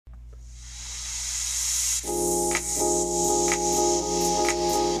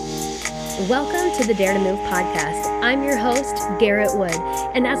Welcome to the Dare to Move podcast. I'm your host, Garrett Wood,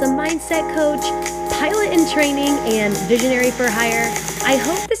 and as a mindset coach, pilot in training, and visionary for hire, I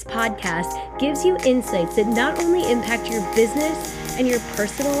hope this podcast gives you insights that not only impact your business and your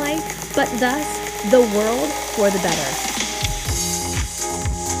personal life, but thus the world for the better.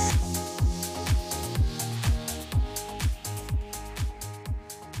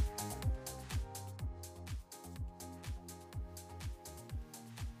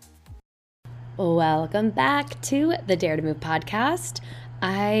 Welcome back to the Dare to Move podcast.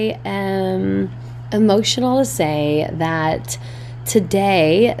 I am emotional to say that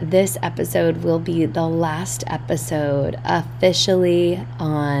today, this episode will be the last episode officially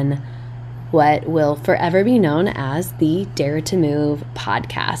on what will forever be known as the Dare to Move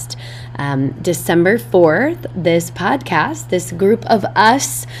podcast. December 4th, this podcast, this group of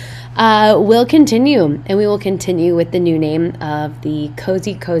us, will continue, and we will continue with the new name of the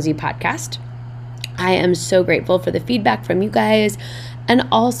Cozy podcast. I am so grateful for the feedback from you guys, and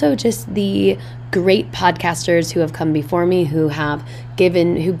also just the great podcasters who have come before me who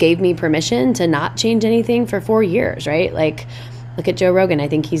gave me permission to not change anything for 4 years, right? Like, look at Joe Rogan. I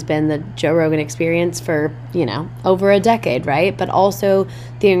think he's been the Joe Rogan experience for, over a decade, right? But also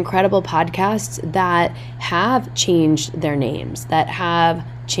the incredible podcasts that have changed their names, that have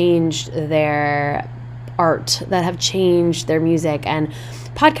changed their art, that have changed their music, and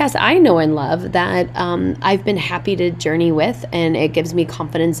podcasts I know and love that I've been happy to journey with, and it gives me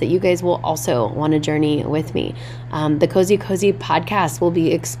confidence that you guys will also want to journey with me. The Cozy podcast will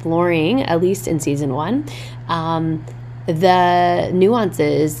be exploring, at least in season 1, the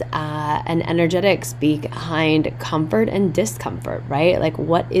nuances and energetics behind comfort and discomfort, right? Like,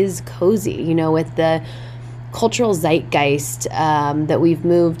 what is cozy? With the cultural zeitgeist that we've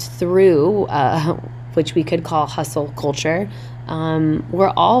moved through, which we could call hustle culture,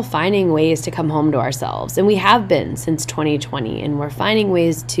 we're all finding ways to come home to ourselves. And we have been since 2020. And we're finding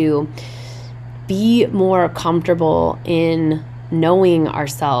ways to be more comfortable in knowing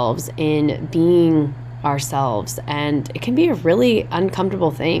ourselves, in being ourselves. And it can be a really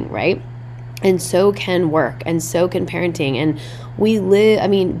uncomfortable thing, right? And so can work, and so can parenting. And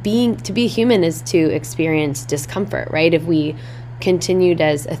to be human is to experience discomfort, right? If we continued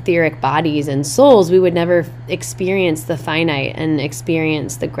as etheric bodies and souls, we would never experience the finite and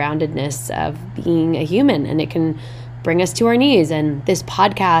experience the groundedness of being a human, and it can bring us to our knees. And this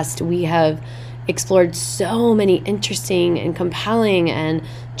podcast, we have explored so many interesting and compelling and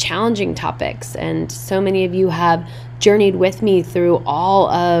challenging topics, and so many of you have journeyed with me through all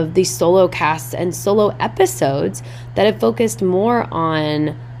of these solo casts and solo episodes that have focused more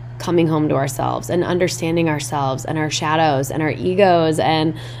on coming home to ourselves and understanding ourselves and our shadows and our egos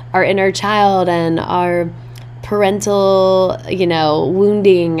and our inner child and our parental,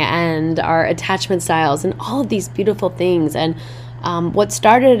 wounding and our attachment styles and all of these beautiful things. And what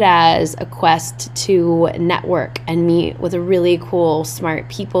started as a quest to network and meet with a really cool, smart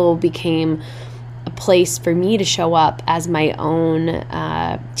people became a place for me to show up as my own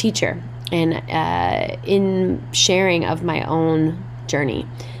teacher and in sharing of my own journey.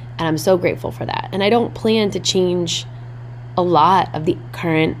 And I'm so grateful for that. And I don't plan to change a lot of the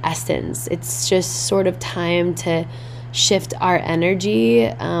current essence. It's just sort of time to shift our energy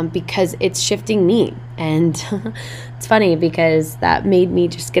because it's shifting me. And it's funny because that made me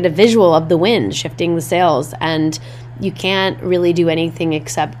just get a visual of the wind shifting the sails. And you can't really do anything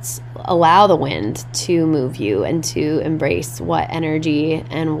except allow the wind to move you and to embrace what energy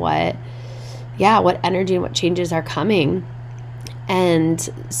and what changes are coming. And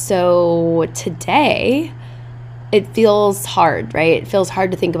so today, it feels hard, right? It feels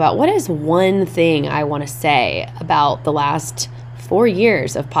hard to think about what is one thing I want to say about the last 4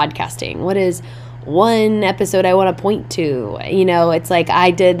 years of podcasting. What is one episode I want to point to? It's like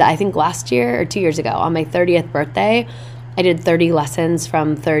I think last year or 2 years ago on my 30th birthday, I did 30 lessons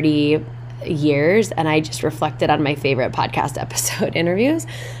from 30 years, and I just reflected on my favorite podcast episode interviews.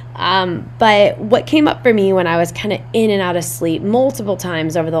 But what came up for me when I was kind of in and out of sleep multiple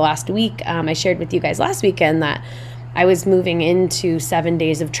times over the last week, I shared with you guys last weekend that I was moving into 7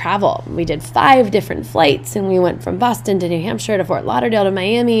 days of travel. We did 5 different flights, and we went from Boston to New Hampshire to Fort Lauderdale to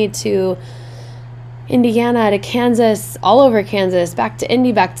Miami to Indiana to Kansas, all over Kansas, back to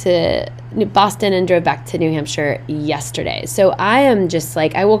Indy, back to Boston, and drove back to New Hampshire yesterday. So I am just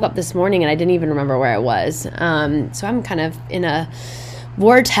like, I woke up this morning and I didn't even remember where I was. So I'm kind of in a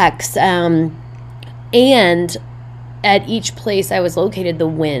vortex, and at each place I was located, the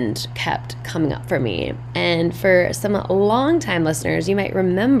wind kept coming up for me. And for some long-time listeners, you might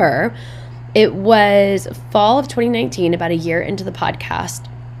remember it was fall of 2019, about a year into the podcast,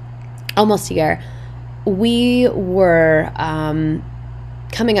 almost a year, we were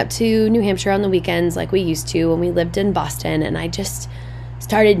coming up to New Hampshire on the weekends like we used to when we lived in Boston, and I just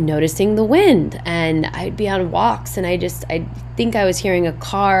started noticing the wind, and I'd be on walks and I'd think I was hearing a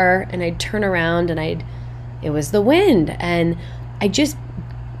car, and I'd turn around and it was the wind, and I just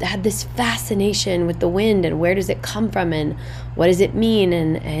had this fascination with the wind and where does it come from and what does it mean,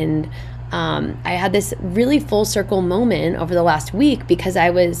 and I had this really full circle moment over the last week because I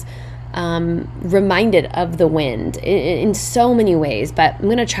was reminded of the wind in so many ways, but I'm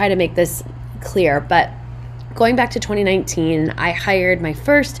going to try to make this clear. But going back to 2019, I hired my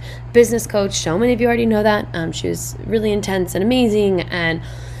first business coach. So many of you already know that. She was really intense and amazing, and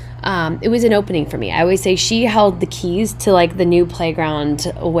it was an opening for me. I always say she held the keys to like the new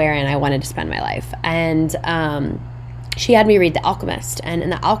playground wherein I wanted to spend my life. And she had me read The Alchemist, and in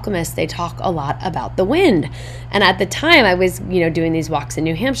The Alchemist, they talk a lot about the wind. And at the time, I was, doing these walks in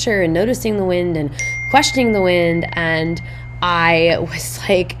New Hampshire and noticing the wind and questioning the wind. And I was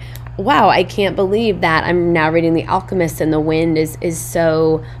like, wow, I can't believe that I'm now reading The Alchemist and the wind is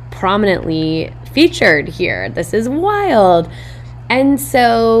so prominently featured here. This is wild. And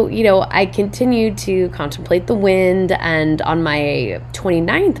so, I continued to contemplate the wind, and on my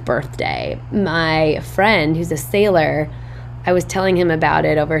 29th birthday, my friend who's a sailor, I was telling him about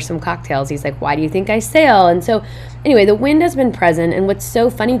it over some cocktails. He's like, why do you think I sail? And so anyway, the wind has been present, and what's so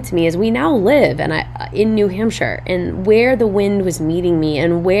funny to me is we now live in New Hampshire, and where the wind was meeting me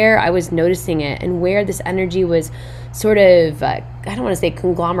and where I was noticing it and where this energy was sort of, I don't want to say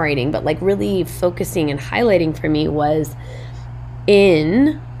conglomerating, but like really focusing and highlighting for me was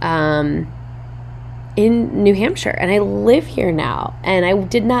in New Hampshire, and I live here now, and I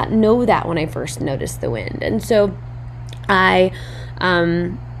did not know that when I first noticed the wind. And so I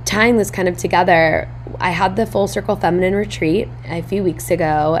tying this kind of together, I had the Full Circle Feminine Retreat a few weeks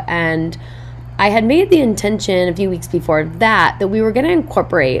ago, and I had made the intention a few weeks before that we were going to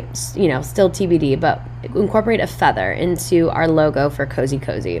incorporate, still TBD, but incorporate a feather into our logo for Cozy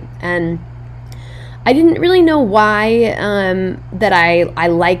Cozy. And I didn't really know why that I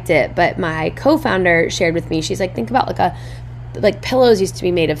liked it, but my co-founder shared with me, she's like, think about like pillows used to be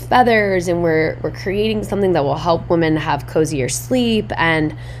made of feathers, and we're creating something that will help women have cozier sleep,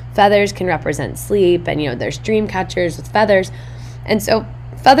 and feathers can represent sleep, and there's dream catchers with feathers. And so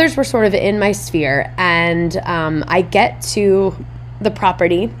feathers were sort of in my sphere, and I get to the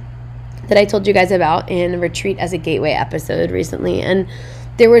property that I told you guys about in Retreat as a Gateway episode recently, and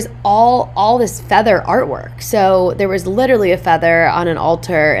there was all this feather artwork. So there was literally a feather on an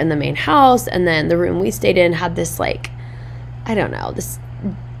altar in the main house, and then the room we stayed in had this this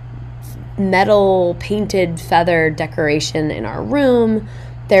metal painted feather decoration in our room.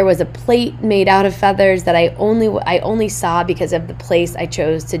 There was a plate made out of feathers that I only saw because of the place I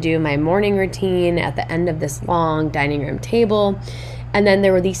chose to do my morning routine at the end of this long dining room table. And then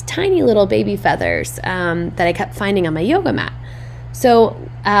there were these tiny little baby feathers that I kept finding on my yoga mat. So,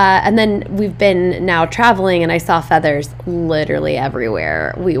 and then we've been now traveling, and I saw feathers literally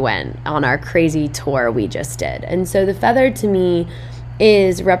everywhere we went on our crazy tour we just did. And so the feather to me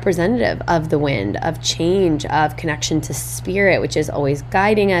is representative of the wind, of change, of connection to spirit, which is always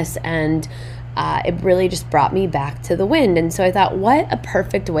guiding us. And it really just brought me back to the wind. And so I thought, what a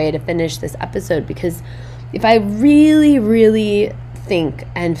perfect way to finish this episode, because if I really, really think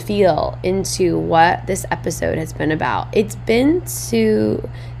and feel into what this episode has been about, it's been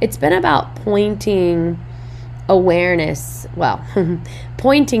about pointing awareness,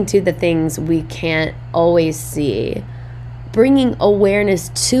 pointing to the things we can't always see, bringing awareness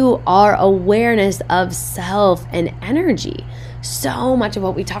to our awareness of self and energy. So much of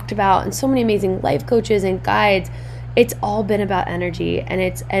what we talked about, and so many amazing life coaches and guides, it's all been about energy,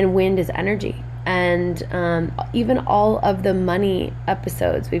 and wind is energy. And even all of the money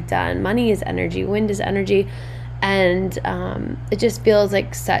episodes we've done, money is energy, wind is energy, and it just feels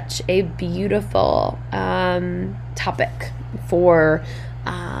like such a beautiful topic for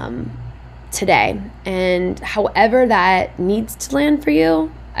today. And however that needs to land for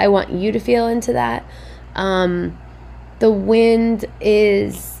you, I want you to feel into that. The wind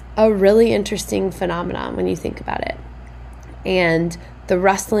is a really interesting phenomenon when you think about it. And the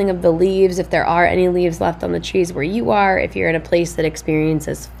rustling of the leaves, if there are any leaves left on the trees where you are, if you're in a place that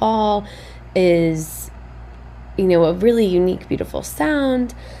experiences fall, is, a really unique, beautiful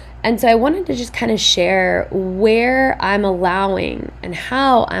sound. And so I wanted to just kind of share where I'm allowing and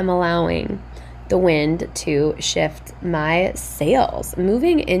how I'm allowing the wind to shift my sails,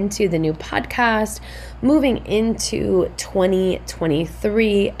 moving into the new podcast, moving into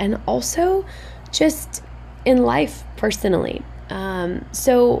 2023, and also just in life personally.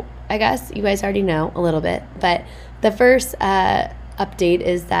 So I guess you guys already know a little bit, but the first update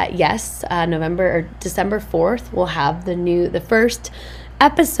is that yes, December 4th, we'll have the first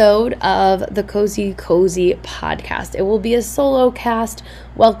episode of the Cozy Cozy podcast. It will be a solo cast,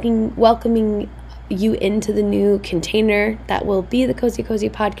 welcoming you into the new container that will be the Cozy Cozy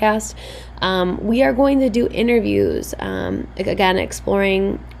podcast. We are going to do interviews, again,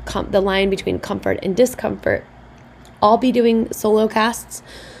 exploring the line between comfort and discomfort. I'll be doing solo casts.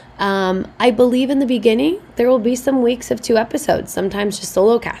 I believe in the beginning, there will be some weeks of 2 episodes, sometimes just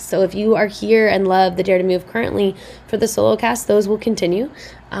solo casts. So if you are here and love the Dare to Move currently for the solo cast, those will continue.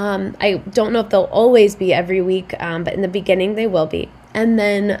 I don't know if they'll always be every week, but in the beginning they will be. And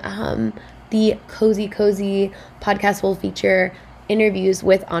then the Cozy Cozy podcast will feature interviews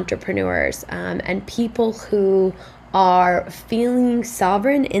with entrepreneurs and people who are feeling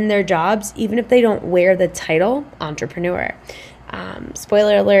sovereign in their jobs, even if they don't wear the title entrepreneur.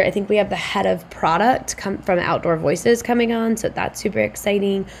 Spoiler alert, I think we have the head of product from Outdoor Voices coming on, so that's super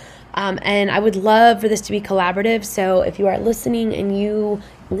exciting. And I would love for this to be collaborative. So if you are listening and you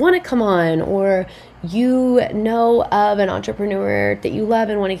want to come on, or you know of an entrepreneur that you love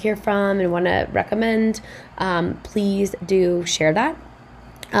and want to hear from and want to recommend, please do share that.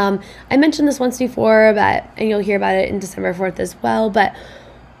 I mentioned this once before, and you'll hear about it in December 4th as well, but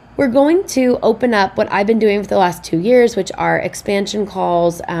we're going to open up what I've been doing for the last 2 years, which are expansion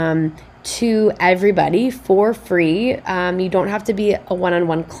calls to everybody for free. You don't have to be a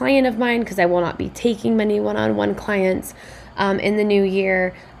one-on-one client of mine, because I will not be taking many one-on-one clients in the new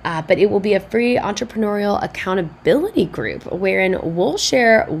year. But it will be a free entrepreneurial accountability group wherein we'll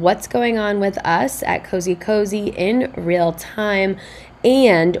share what's going on with us at Cozy Cozy in real time.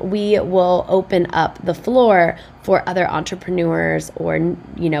 And we will open up the floor for other entrepreneurs or,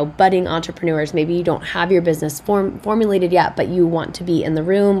 budding entrepreneurs. Maybe you don't have your business formulated yet, but you want to be in the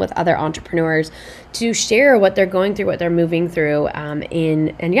room with other entrepreneurs to share what they're going through, what they're moving through,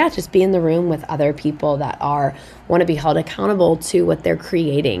 just be in the room with other people that want to be held accountable to what they're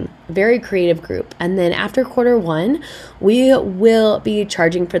creating. Very creative group. And then after Q1, we will be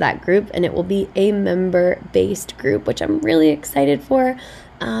charging for that group, and it will be a member-based group, which I'm really excited for.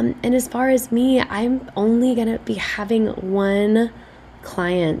 And as far as me, I'm only going to be having one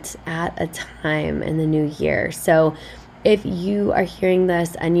client at a time in the new year. So if you are hearing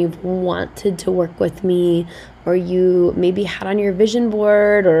this and you've wanted to work with me, or you maybe had on your vision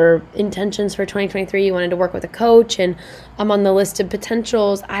board or intentions for 2023, you wanted to work with a coach and I'm on the list of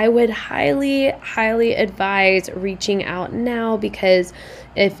potentials, I would highly, highly advise reaching out now, because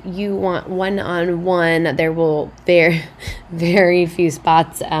if you want one-on-one, there will very, very few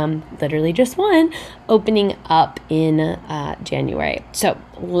spots, literally just one, opening up in January. So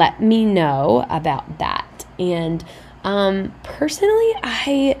let me know about that. And personally,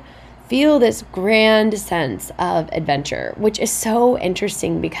 I feel this grand sense of adventure, which is so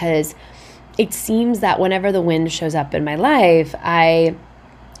interesting, because it seems that whenever the wind shows up in my life, I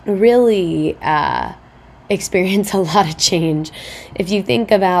really experience a lot of change. If you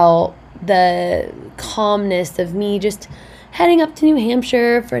think about the calmness of me just heading up to New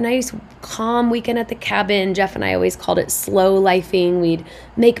Hampshire for a nice calm weekend at the cabin. Jeff and I always called it slow lifing. We'd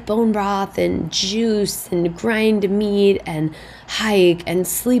make bone broth and juice and grind meat and hike and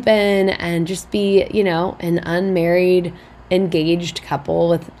sleep in and just be, an unmarried, engaged couple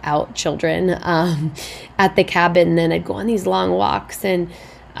without children at the cabin. And I'd go on these long walks, and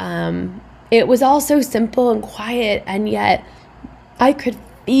it was all so simple and quiet, and yet I could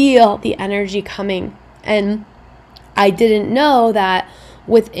feel the energy coming. And I didn't know that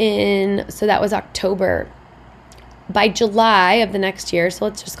so that was October. By July of the next year, so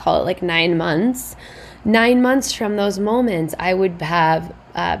let's just call it like 9 months, 9 months from those moments, I would have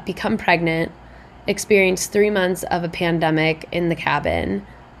become pregnant, experienced 3 months of a pandemic in the cabin,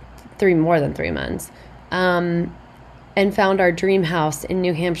 more than 3 months, and found our dream house in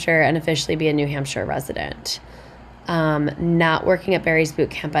New Hampshire and officially be a New Hampshire resident. Not working at Barry's Boot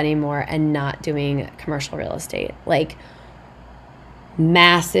Camp anymore and not doing commercial real estate. Like,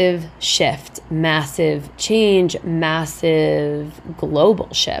 massive shift, massive change, massive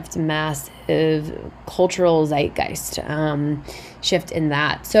global shift, massive cultural zeitgeist shift in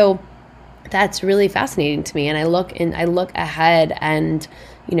that. So that's really fascinating to me. And I look ahead, and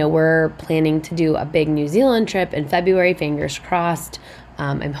we're planning to do a big New Zealand trip in February, fingers crossed.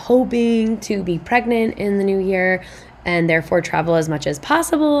 I'm hoping to be pregnant in the new year and therefore travel as much as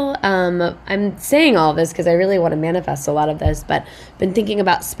possible. I'm saying all this because I really want to manifest a lot of this, but been thinking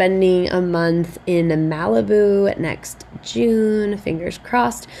about spending a month in Malibu next June, fingers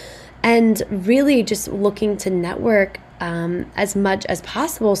crossed, and really just looking to network as much as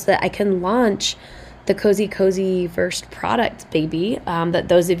possible so that I can launch the Cozy first product, baby, that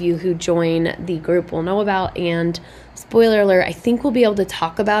those of you who join the group will know about. And spoiler alert, I think we'll be able to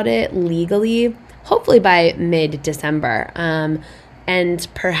talk about it legally, hopefully by mid-December, and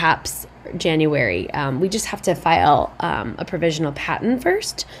perhaps January. We just have to file a provisional patent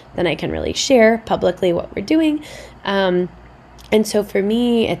first, then I can really share publicly what we're doing. And so for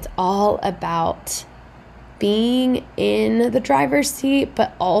me, it's all about being in the driver's seat,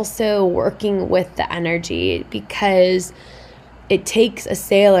 but also working with the energy, because it takes a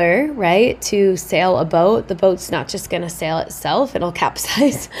sailor, right, to sail a boat. The boat's not just going to sail itself. It'll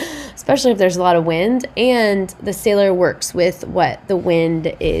capsize, especially if there's a lot of wind. And the sailor works with what the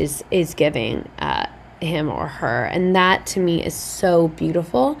wind is giving him or her. And that to me is so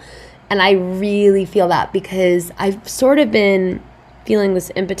beautiful. And I really feel that because I've sort of been feeling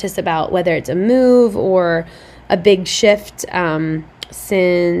this impetus about whether it's a move or a big shift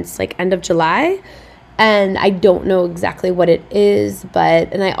since like end of July. And I don't know exactly what it is,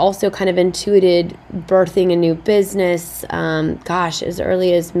 and I also kind of intuited birthing a new business, as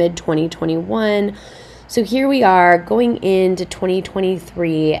early as mid-2021. So here we are going into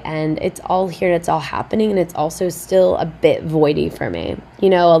 2023, and it's all here and it's all happening, and it's also still a bit voidy for me.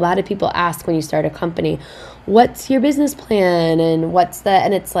 You know, a lot of people ask when you start a company, what's your business plan? And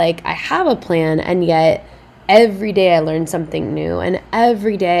it's like, I have a plan, and yet every day I learn something new, and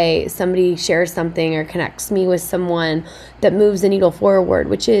every day somebody shares something or connects me with someone that moves the needle forward,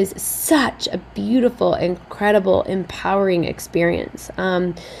 which is such a beautiful, incredible, empowering experience.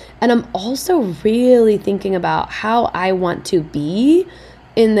 And I'm also really thinking about how I want to be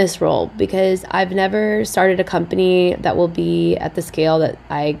in this role, because I've never started a company that will be at the scale that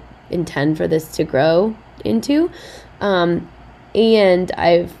I intend for this to grow into. And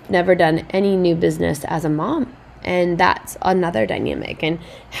I've never done any new business as a mom. And that's another dynamic. And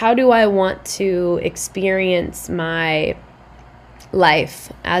how do I want to experience my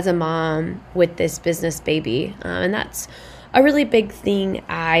life as a mom with this business baby? And that's a really big thing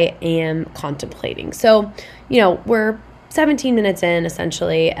I am contemplating. So, you know, we're 17 minutes in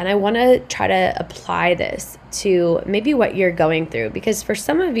essentially, and I want to try to apply this to maybe what you're going through. Because for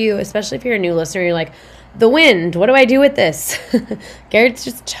some of you, especially if you're a new listener, you're like, the wind, what do I do with this? Garrett's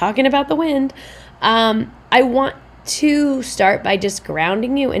just talking about the wind. I want to start by just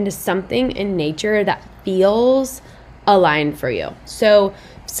grounding you into something in nature that feels aligned for you. So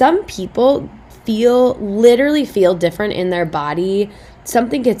some people literally feel different in their body.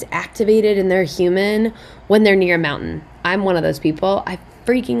 Something gets activated in their human when they're near a mountain. I'm one of those people. I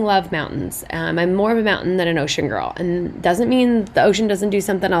freaking love mountains. I'm more of a mountain than an ocean girl. And doesn't mean the ocean doesn't do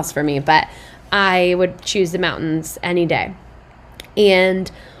something else for me, but I would choose the mountains any day.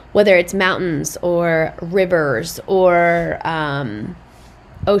 And whether it's mountains or rivers or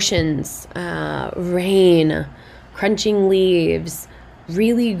oceans, rain, crunching leaves,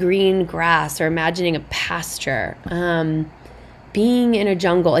 really green grass, or imagining a pasture, being in a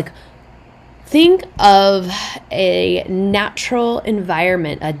jungle, like think of a natural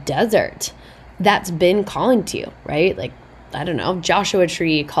environment, a desert that's been calling to you, right? Like, I don't know, Joshua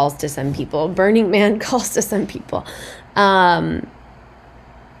Tree calls to some people, Burning Man calls to some people,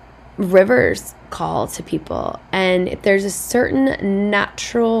 rivers call to people. And if there's a certain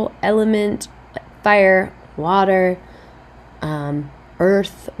natural element, fire, water,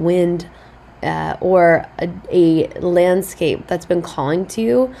 earth, wind, or a landscape that's been calling to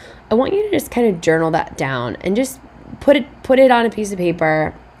you, I want you to just kind of journal that down and just put it on a piece of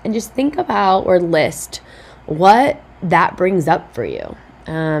paper and just think about or list what that brings up for you.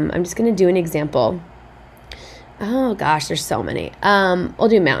 I'm just going to do an example. Oh gosh, there's so many. We'll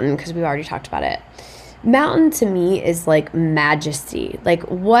do mountain because we've already talked about it. Mountain to me is like majesty. Like,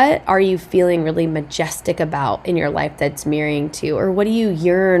 what are you feeling really majestic about in your life that's mirroring to, or what do you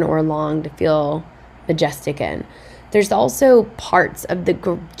yearn or long to feel majestic in? There's also parts of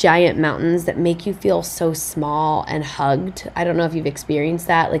the giant mountains that make you feel so small and hugged. I don't know if you've experienced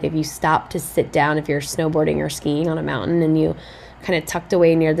that. Like if you stop to sit down, if you're snowboarding or skiing on a mountain and you kind of tucked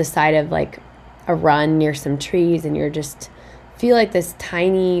away near the side of like a run near some trees, and you're just feel like this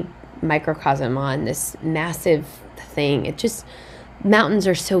tiny microcosm on this massive thing. It just, mountains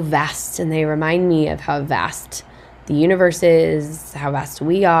are so vast, and they remind me of how vast the universe is, how vast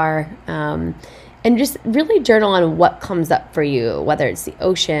we are. And just really journal on what comes up for you, whether it's the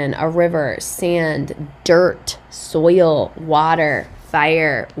ocean, a river, sand, dirt, soil, water,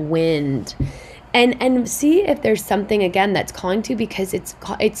 fire, wind, and see if there's something again that's calling to you, because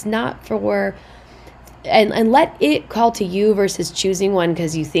it's not for and let it call to you versus choosing one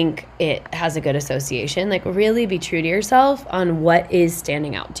because you think it has a good association. Like, really be true to yourself on what is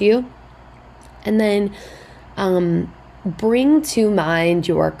standing out to you. And then bring to mind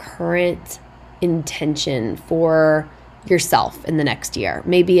your current intention for yourself in the next year.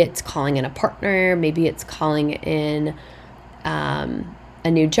 Maybe it's calling in a partner. Maybe it's calling in a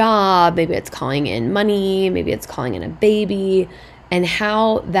new job. Maybe it's calling in money. Maybe it's calling in a baby. And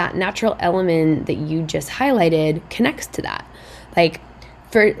how that natural element that you just highlighted connects to that. Like,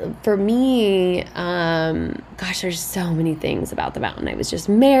 for me, gosh, there's so many things about the mountain. I was just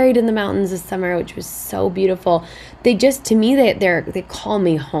married in the mountains this summer, which was so beautiful. They just, to me, they call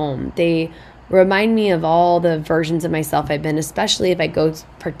me home. They remind me of all the versions of myself I've been, especially if I go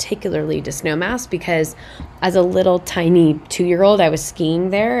particularly to Snowmass, because as a little tiny 2-year-old, I was skiing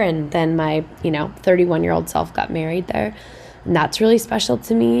there, and then my 31-year-old self got married there. And that's really special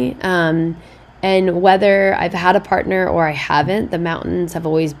to me. And whether I've had a partner or I haven't, the mountains have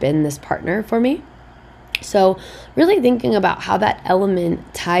always been this partner for me. So really thinking about how that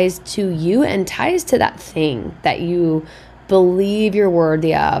element ties to you and ties to that thing that you believe you're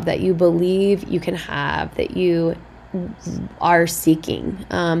worthy of, that you believe you can have, that you are seeking.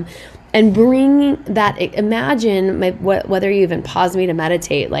 And bring that, imagine, whether you even pause me to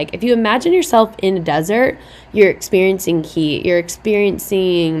meditate, like if you imagine yourself in a desert, you're experiencing heat, you're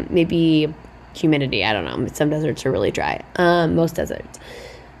experiencing maybe humidity. I don't know. Some deserts are really dry. Most deserts.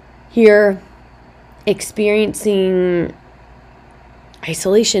 You're experiencing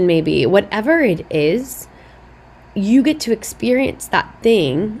isolation, maybe. Whatever it is, you get to experience that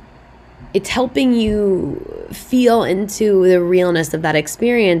thing. It's helping you feel into the realness of that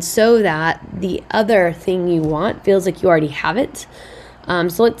experience so that the other thing you want feels like you already have it.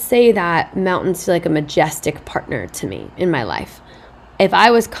 So let's say that mountains feel like a majestic partner to me in my life. If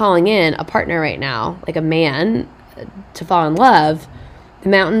I was calling in a partner right now, like a man, to fall in love, the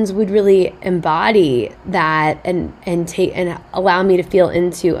mountains would really embody that and allow me to feel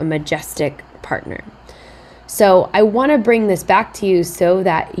into a majestic partner. So I want to bring this back to you so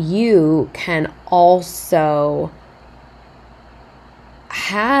that you can also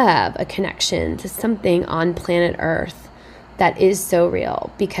have a connection to something on planet Earth that is so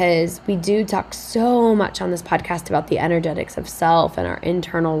real, because we do talk so much on this podcast about the energetics of self and our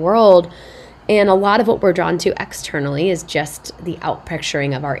internal world. And a lot of what we're drawn to externally is just the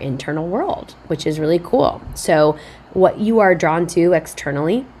outpicturing of our internal world, which is really cool. So what you are drawn to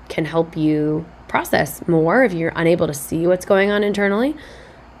externally can help you process more if you're unable to see what's going on internally.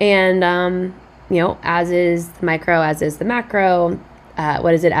 And, as is the micro, as is the macro,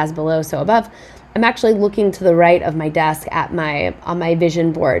 what is it, as below, so above. I'm actually looking to the right of my desk on my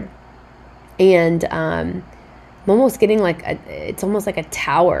vision board. And I'm almost getting it's almost like a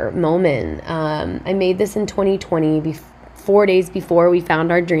tower moment. I made this in 2020, 4 days before we found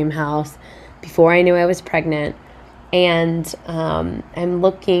our dream house, before I knew I was pregnant. And I'm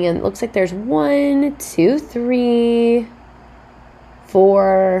looking, and it looks like there's 1, 2, 3,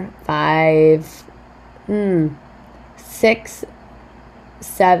 4, 5, 6,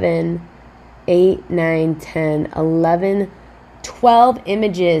 7, 8, 9, 10, 11, 12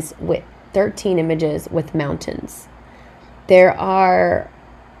 images with 13 images with mountains. There are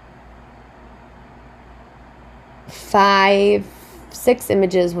 5, 6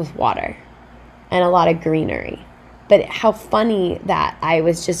 images with water and a lot of greenery. But how funny that I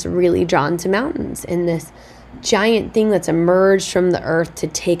was just really drawn to mountains in this giant thing that's emerged from the earth to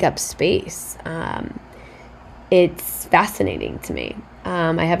take up space. It's fascinating to me.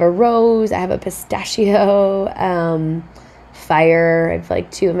 I have a rose, I have a pistachio, fire. I have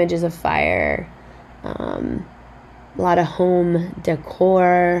 2 images of fire. A lot of home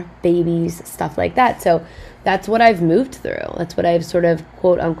decor, babies, stuff like that. So that's what I've moved through. That's what I've sort of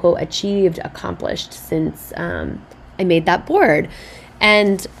quote unquote achieved, accomplished since I made that board.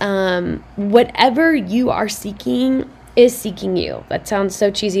 And whatever you are seeking is seeking you. That sounds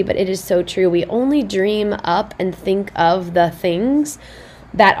so cheesy, but it is so true. We only dream up and think of the things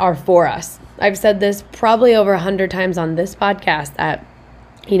that are for us. I've said this probably over 100 times on this podcast that,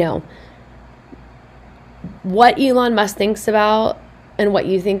 what Elon Musk thinks about and what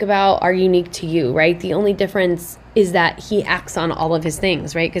you think about are unique to you, right? The only difference is that he acts on all of his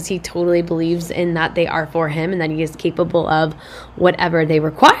things, right? Because he totally believes in that they are for him and that he is capable of whatever they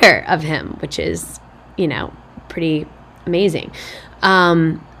require of him, which is, pretty amazing.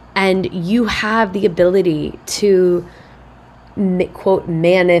 And you have the ability to, quote,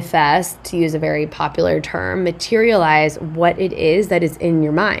 manifest, to use a very popular term, materialize what it is that is in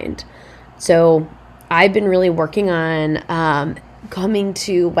your mind. So I've been really working on coming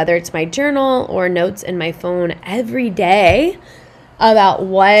to, whether it's my journal or notes in my phone every day, about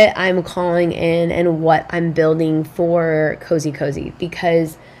what I'm calling in and what I'm building for Cozy Cozy,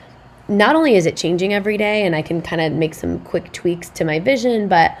 because not only is it changing every day and I can kind of make some quick tweaks to my vision,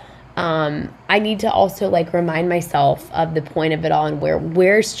 but I need to also like remind myself of the point of it all and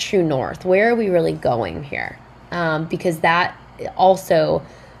where's true north? Where are we really going here? Because that also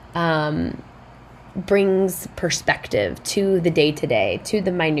brings perspective to the day-to-day, to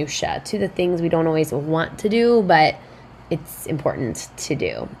the minutia, to the things we don't always want to do, but it's important to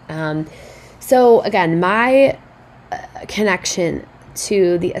do. So again, my connection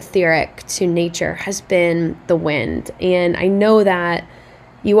to the etheric, to nature, has been the wind. And I know that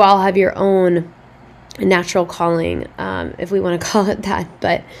you all have your own natural calling, if we want to call it that,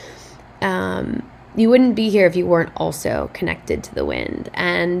 but you wouldn't be here if you weren't also connected to the wind.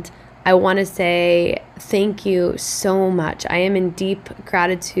 And I want to say thank you so much. I am in deep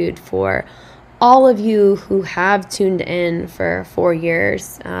gratitude for all of you who have tuned in for 4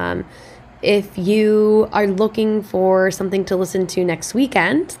 years. If you are looking for something to listen to next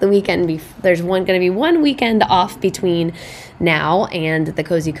weekend, there's going to be one weekend off between now and the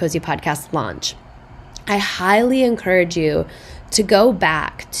Cozy Cozy podcast launch. I highly encourage you to go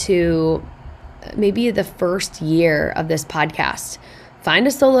back to maybe the first year of this podcast. Find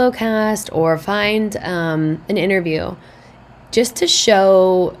a solo cast or find an interview just to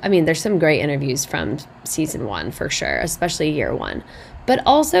show, there's some great interviews from season 1 for sure, especially year 1, but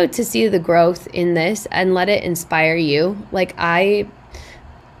also to see the growth in this and let it inspire you. Like I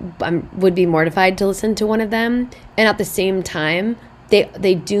would be mortified to listen to one of them. And at the same time,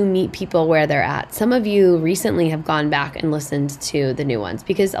 they do meet people where they're at. Some of you recently have gone back and listened to the new ones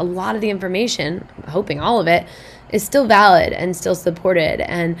because a lot of the information, I'm hoping all of it, is still valid and still supported.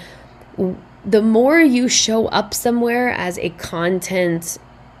 And the more you show up somewhere as a content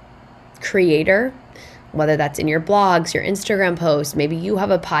creator, whether that's in your blogs, your Instagram posts, maybe you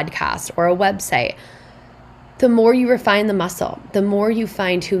have a podcast or a website, the more you refine the muscle, the more you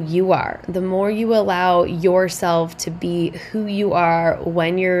find who you are, the more you allow yourself to be who you are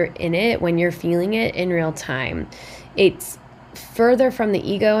when you're in it, when you're feeling it in real time. It's further from the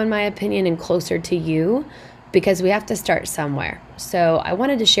ego, in my opinion, and closer to you, because we have to start somewhere. So I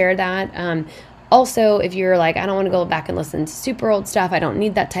wanted to share that. Also, if you're like, I don't want to go back and listen to super old stuff, I don't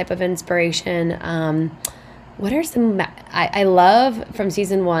need that type of inspiration. What are some, I love from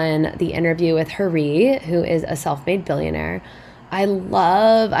season 1, the interview with Hari, who is a self-made billionaire.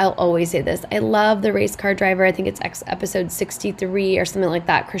 I'll always say this, I love the race car driver. I think it's episode 63 or something like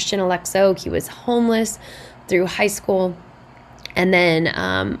that. Christian Alexo, he was homeless through high school and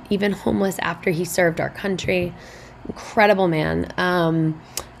then even homeless after he served our country. Incredible man.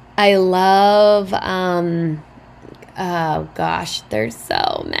 I love, oh gosh, there's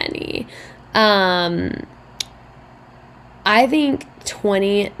so many. I think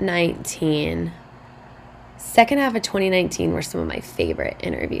 2019, second half of 2019 were some of my favorite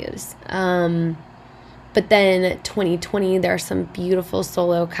interviews. But then 2020, there are some beautiful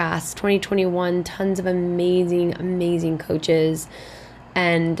solo casts. 2021, tons of amazing, amazing coaches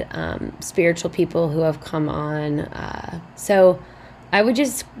and spiritual people who have come on. So I would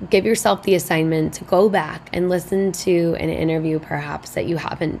just give yourself the assignment to go back and listen to an interview perhaps that you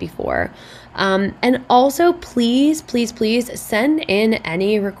haven't before. And also, please, please, please send in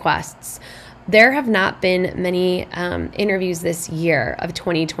any requests. There have not been many interviews this year of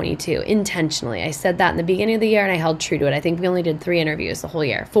 2022 intentionally. I said that in the beginning of the year and I held true to it. I think we only did 3 interviews the whole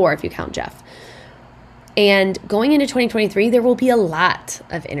year, 4 if you count Jeff. And going into 2023, there will be a lot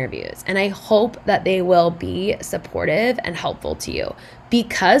of interviews, and I hope that they will be supportive and helpful to you.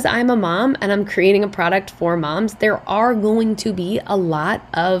 Because I'm a mom and I'm creating a product for moms, there are going to be a lot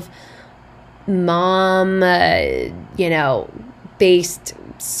of mom, based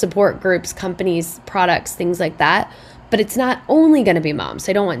support groups, companies, products, things like that. But it's not only going to be moms.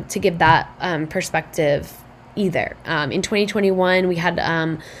 So I don't want to give that perspective either. In 2021, we had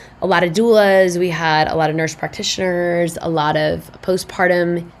a lot of doulas, we had a lot of nurse practitioners, a lot of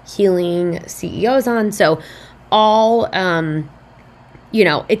postpartum healing CEOs on. So all,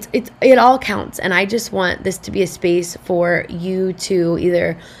 it all counts. And I just want this to be a space for you to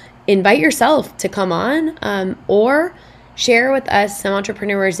either invite yourself to come on, or share with us some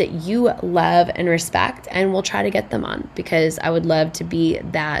entrepreneurs that you love and respect, and we'll try to get them on, because I would love to be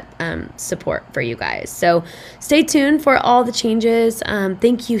that support for you guys. So stay tuned for all the changes.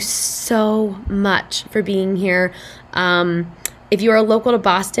 Thank you so much for being here. If you are local to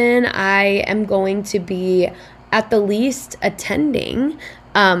Boston, I am going to be at the least attending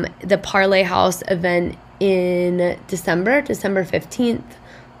the Parlay House event in December 15th.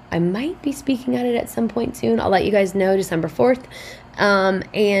 I might be speaking at it at some point soon. I'll let you guys know, December 4th.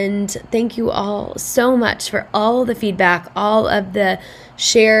 And thank you all so much for all the feedback, all of the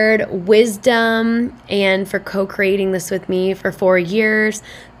shared wisdom, and for co-creating this with me for 4 years.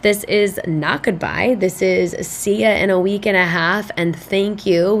 This is not goodbye. This is see ya in a week and a half, and thank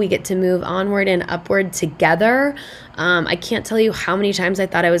you. We get to move onward and upward together. I can't tell you how many times I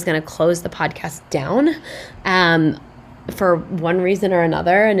thought I was going to close the podcast down for one reason or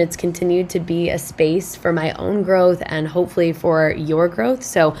another, and it's continued to be a space for my own growth and hopefully for your growth.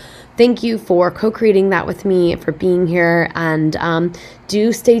 So thank you for co-creating that with me, for being here, and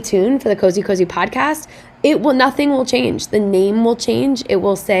do stay tuned for the Cozy Cozy podcast. Nothing will change. The name will change. It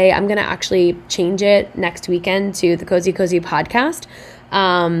will say, I'm going to actually change it next weekend to the Cozy Cozy podcast.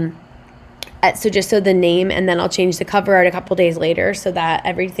 So just so the name, and then I'll change the cover art a couple days later so that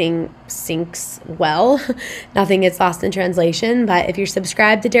everything syncs well. Nothing gets lost in translation. But if you're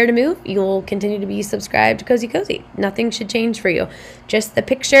subscribed to Dare to Move, you'll continue to be subscribed to Cozy Cozy. Nothing should change for you. Just the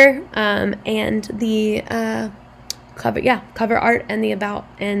picture and the cover art and the about.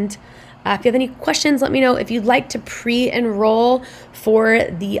 And if you have any questions, let me know. If you'd like to pre-enroll for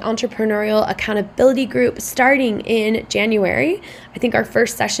the Entrepreneurial Accountability Group starting in January, I think our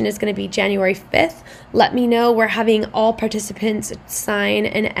first session is going to be January 5th. Let me know. We're having all participants sign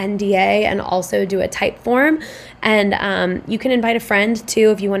an NDA and also do a type form. And you can invite a friend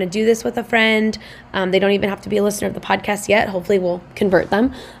too if you want to do this with a friend. They don't even have to be a listener of the podcast yet. Hopefully we'll convert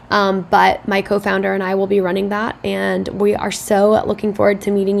them. But my co-founder and I will be running that, and we are so looking forward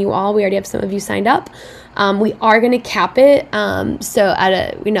to meeting you all. We already have some of you signed up. We are going to cap it. So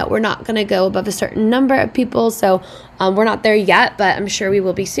we're not going to go above a certain number of people. So we're not there yet, but I'm sure we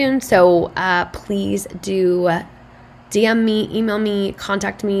will be soon. So please do DM me, email me,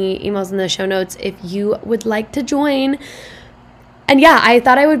 contact me, emails in the show notes if you would like to join. And yeah,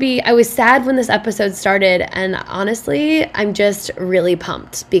 I was sad when this episode started, and honestly, I'm just really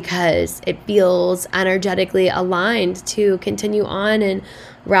pumped because it feels energetically aligned to continue on and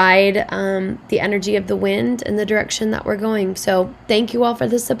ride the energy of the wind in the direction that we're going. So thank you all for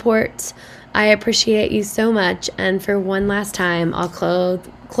the support. I appreciate you so much. And for one last time, I'll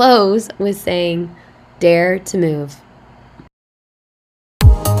close with saying, dare to move.